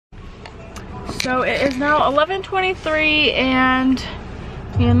So it is now 11:23 and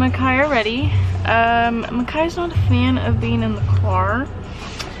me and Makye are ready. Makye's not a fan of being in the car.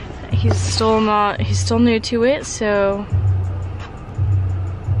 He's still new to it, so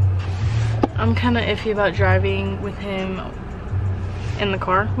I'm kind of iffy about driving with him in the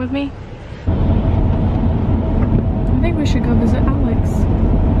car with me. I think we should go visit Alex.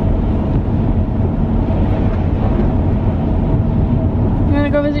 You wanna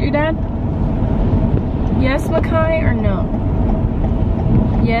go visit your dad? Yes, Makye, or no?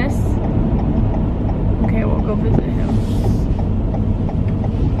 Yes? Okay, we'll go visit him.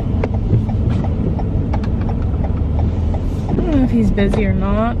 I don't know if he's busy or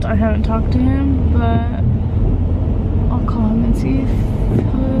not. I haven't talked to him, but I'll call him and see if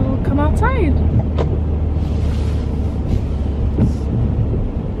he'll come outside.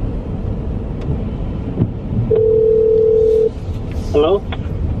 Hello?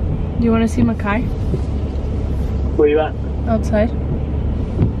 Do you want to see Makye? Where you at? Outside.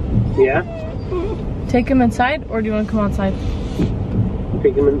 Yeah? Take him inside, or do you want to come outside?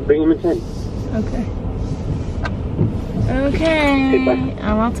 Bring him inside. Okay. Okay. Okay, bye.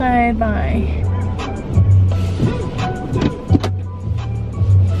 I'm outside. Bye.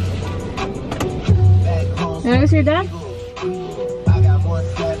 You want to see your dad?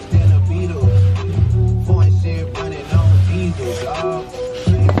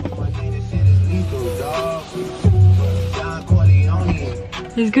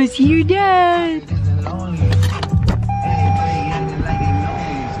 Let's go see your dad.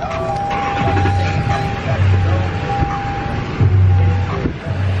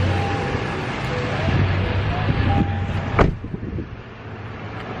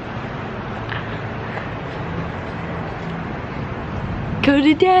 Go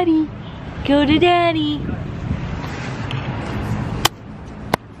to daddy. Go to daddy.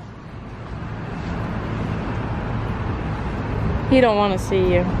 He don't want to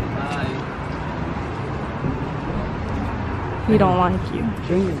see you. He don't like you.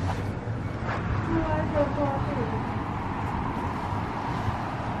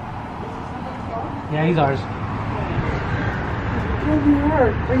 Yeah, he's ours.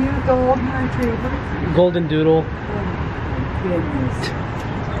 Are you a golden retriever? Golden Doodle. Oh, goodness.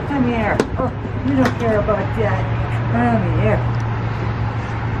 Come here. Oh, you don't care about that. Come here.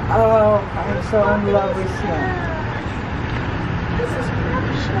 Oh, I'm so in love with you.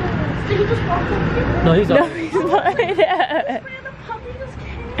 Did he just walk over here? No, he's No, ours. he's not. Random puppy just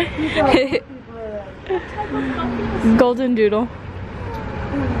came. Golden Doodle.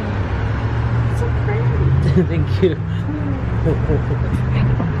 So pretty. Thank you.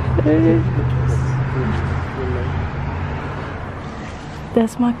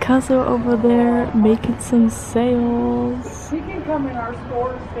 That's my cousin over there making some sales. He can come in our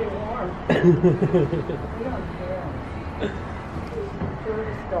store and stay warm. We don't care.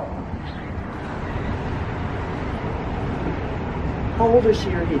 Tourist dog. How old is she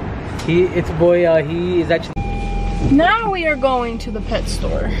already? It's a boy. He is actually. Now we are going to the pet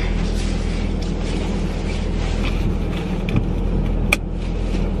store.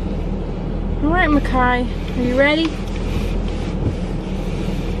 Alright, Makye, are you ready?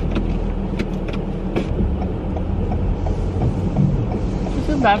 I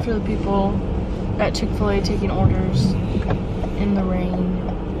feel bad for the people at Chick-fil-A taking orders in the rain.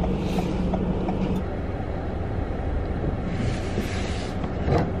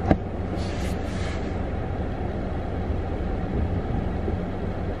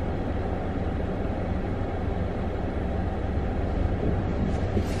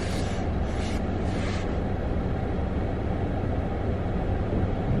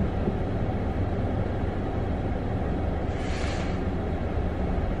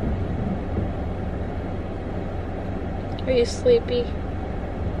 Are you sleepy?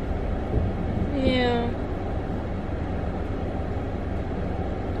 Yeah.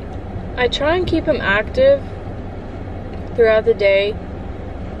 I try and keep him active throughout the day,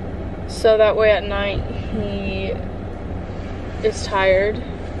 so that way at night he is tired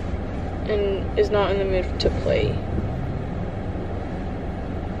and is not in the mood to play.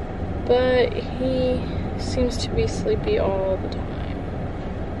 But he seems to be sleepy all the time.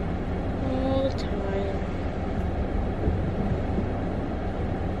 All the time.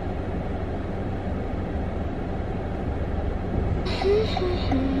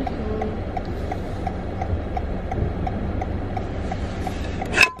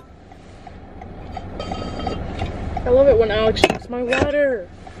 I love it when Alex drinks my water.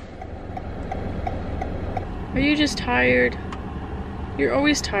 Are you just tired? You're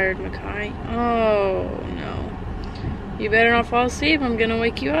always tired, Makye. Oh, no. You better not fall asleep. I'm gonna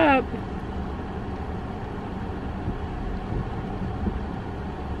wake you up.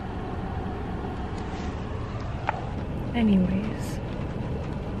 Anyways,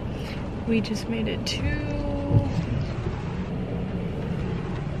 we just made it to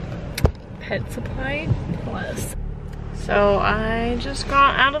Pet Supply Plus. So I just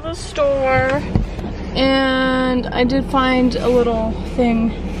got out of the store and I did find a little thing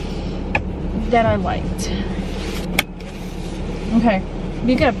that I liked. Okay,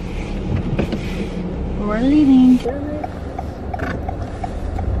 be good. We're leaving.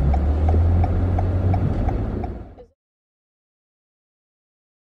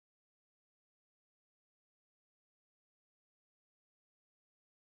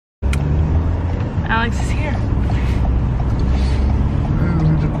 Alex is here.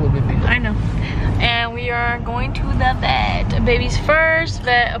 I know. And we are going to the vet. Baby's first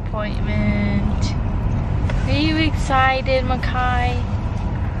vet appointment. Are you excited, Makye?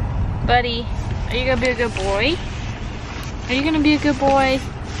 Buddy, are you gonna be a good boy? Are you gonna be a good boy?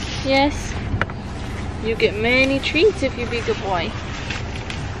 Yes? You get many treats if you be a good boy.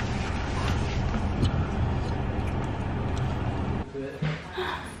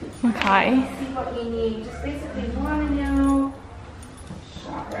 Makye. See what you need. Just basically want to know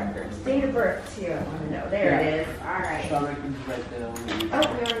shot records, date of birth too. I want to know. There it is. All right. Shot records right there. Oh,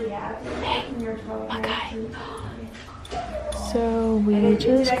 we already have. Your 12. Makye. So we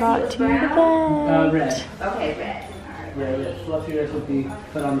just got to the vet. Red. Okay, red. All right. Red. Fluffy red would be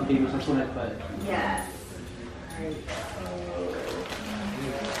put on the baby's or something like that. Yes.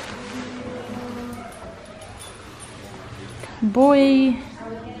 Boy.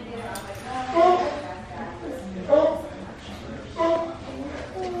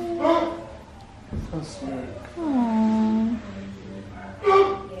 So sweet. Aww.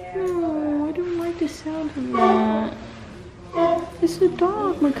 Oh, I don't like the sound of that. It's a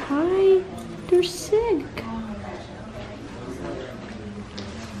dog, Makye. They're sick.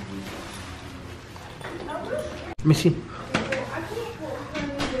 Let me see.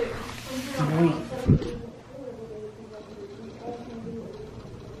 Wait.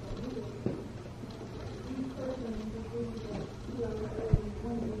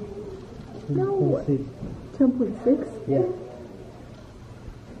 No. 10.6? Yeah.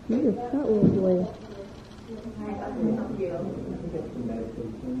 You're a fat little boy.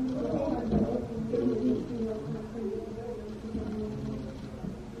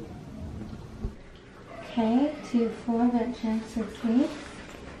 Okay, 2-4, that checks 6 weeks.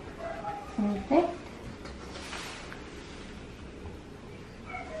 Perfect.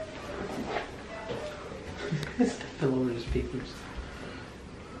 The lower his papers.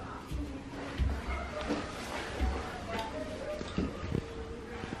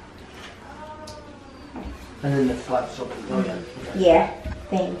 And then the flaps open. Oh yeah. Yeah,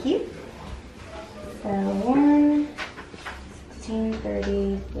 thank you. So 1, 16,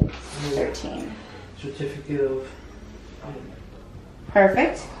 30, 13. Certificate of.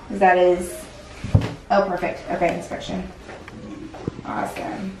 Perfect. That is, oh perfect. Okay, inspection.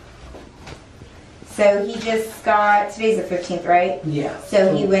 Awesome. So he just got, today's the 15th, right? Yeah.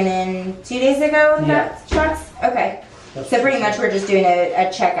 So he went in 2 days ago and Yeah. got shots? Okay. So pretty much we're just doing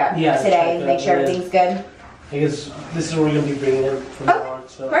a checkup Yeah, today, checkup, make sure yeah. everything's good. I guess this is where we're gonna be bringing him from now on.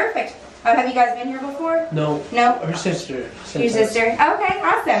 So. Perfect. Have you guys been here before? No. No? Her sister. Your sister? Okay,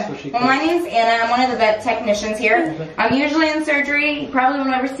 awesome. So she Well, my name's Anna. I'm one of the vet technicians here. Okay. I'm usually in surgery. You probably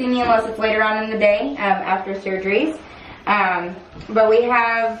won't ever see me unless it's later on in the day after surgeries. But we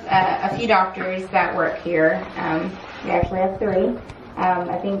have a few doctors that work here. We actually have 3.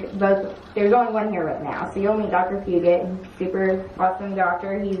 I think there's only one here right now. So you'll meet Dr. Fugit. Super awesome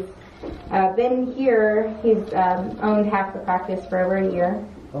doctor. He's been here. He's owned half the practice for over a year.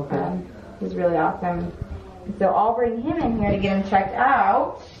 Okay. He's really awesome. So I'll bring him in here to get him checked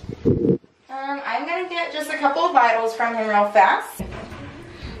out. I'm going to get just a couple of vitals from him real fast.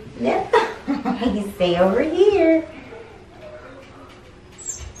 Yeah. You stay over here.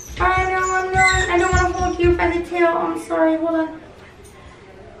 I don't want to hold you by the tail. I'm sorry. Hold on.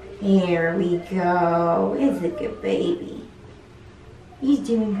 Here we go. It's a good baby. He's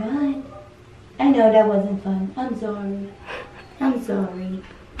doing good. I know that wasn't fun. I'm sorry. I'm sorry.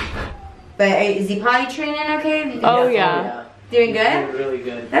 But is he potty training okay? Oh yeah. Doing good? Doing really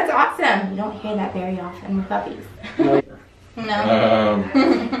good. That's awesome. You don't hear that very often with puppies. No. No?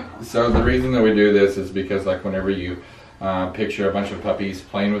 So the reason that we do this is because like whenever you picture a bunch of puppies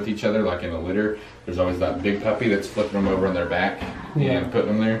playing with each other like in a litter, there's always that big puppy that's flipping them over on their back and putting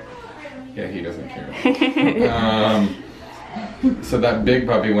them there. Yeah, he doesn't care. So that big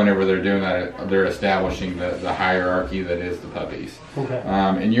puppy, whenever they're doing that, they're establishing the hierarchy that is the puppies. Okay.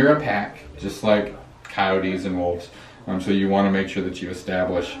 And you're a pack, just like coyotes and wolves. So you want to make sure that you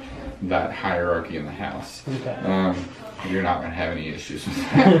establish that hierarchy in the house. Okay. You're not going to have any issues with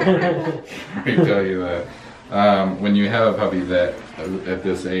that. Let me tell you that. When you have a puppy that at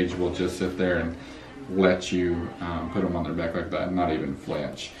this age will just sit there and let you put them on their back like that and not even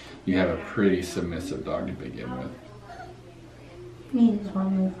flinch, you have a pretty submissive dog to begin with. You just want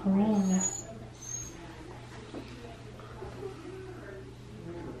to move around.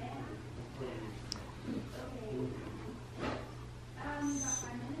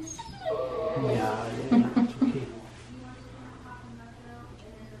 Yeah, it's okay.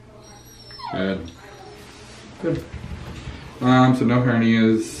 Good. Good. So no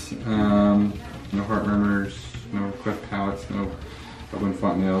hernias, no heart murmurs, no cleft palates, no open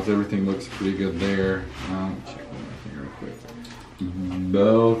fontanelles. Everything looks pretty good there. Check one more thing real quick.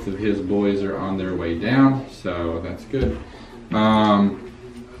 Both of his boys are on their way down, so that's good.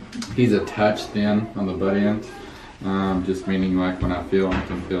 He's a touch thin on the butt end, just meaning like when I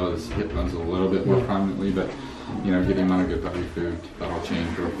can feel his hip bones a little bit more prominently, but you know, get him on a good puppy food, that'll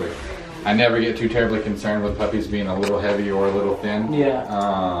change real quick. I never get too terribly concerned with puppies being a little heavy or a little thin.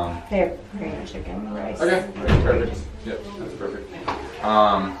 Yeah. They're green chicken rice. Okay, perfect. Yep, that's perfect.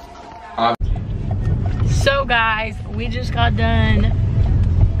 So guys, we just got done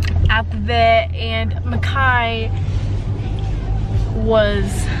at the vet, and Makye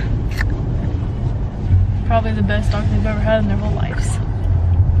was probably the best dog they've ever had in their whole lives.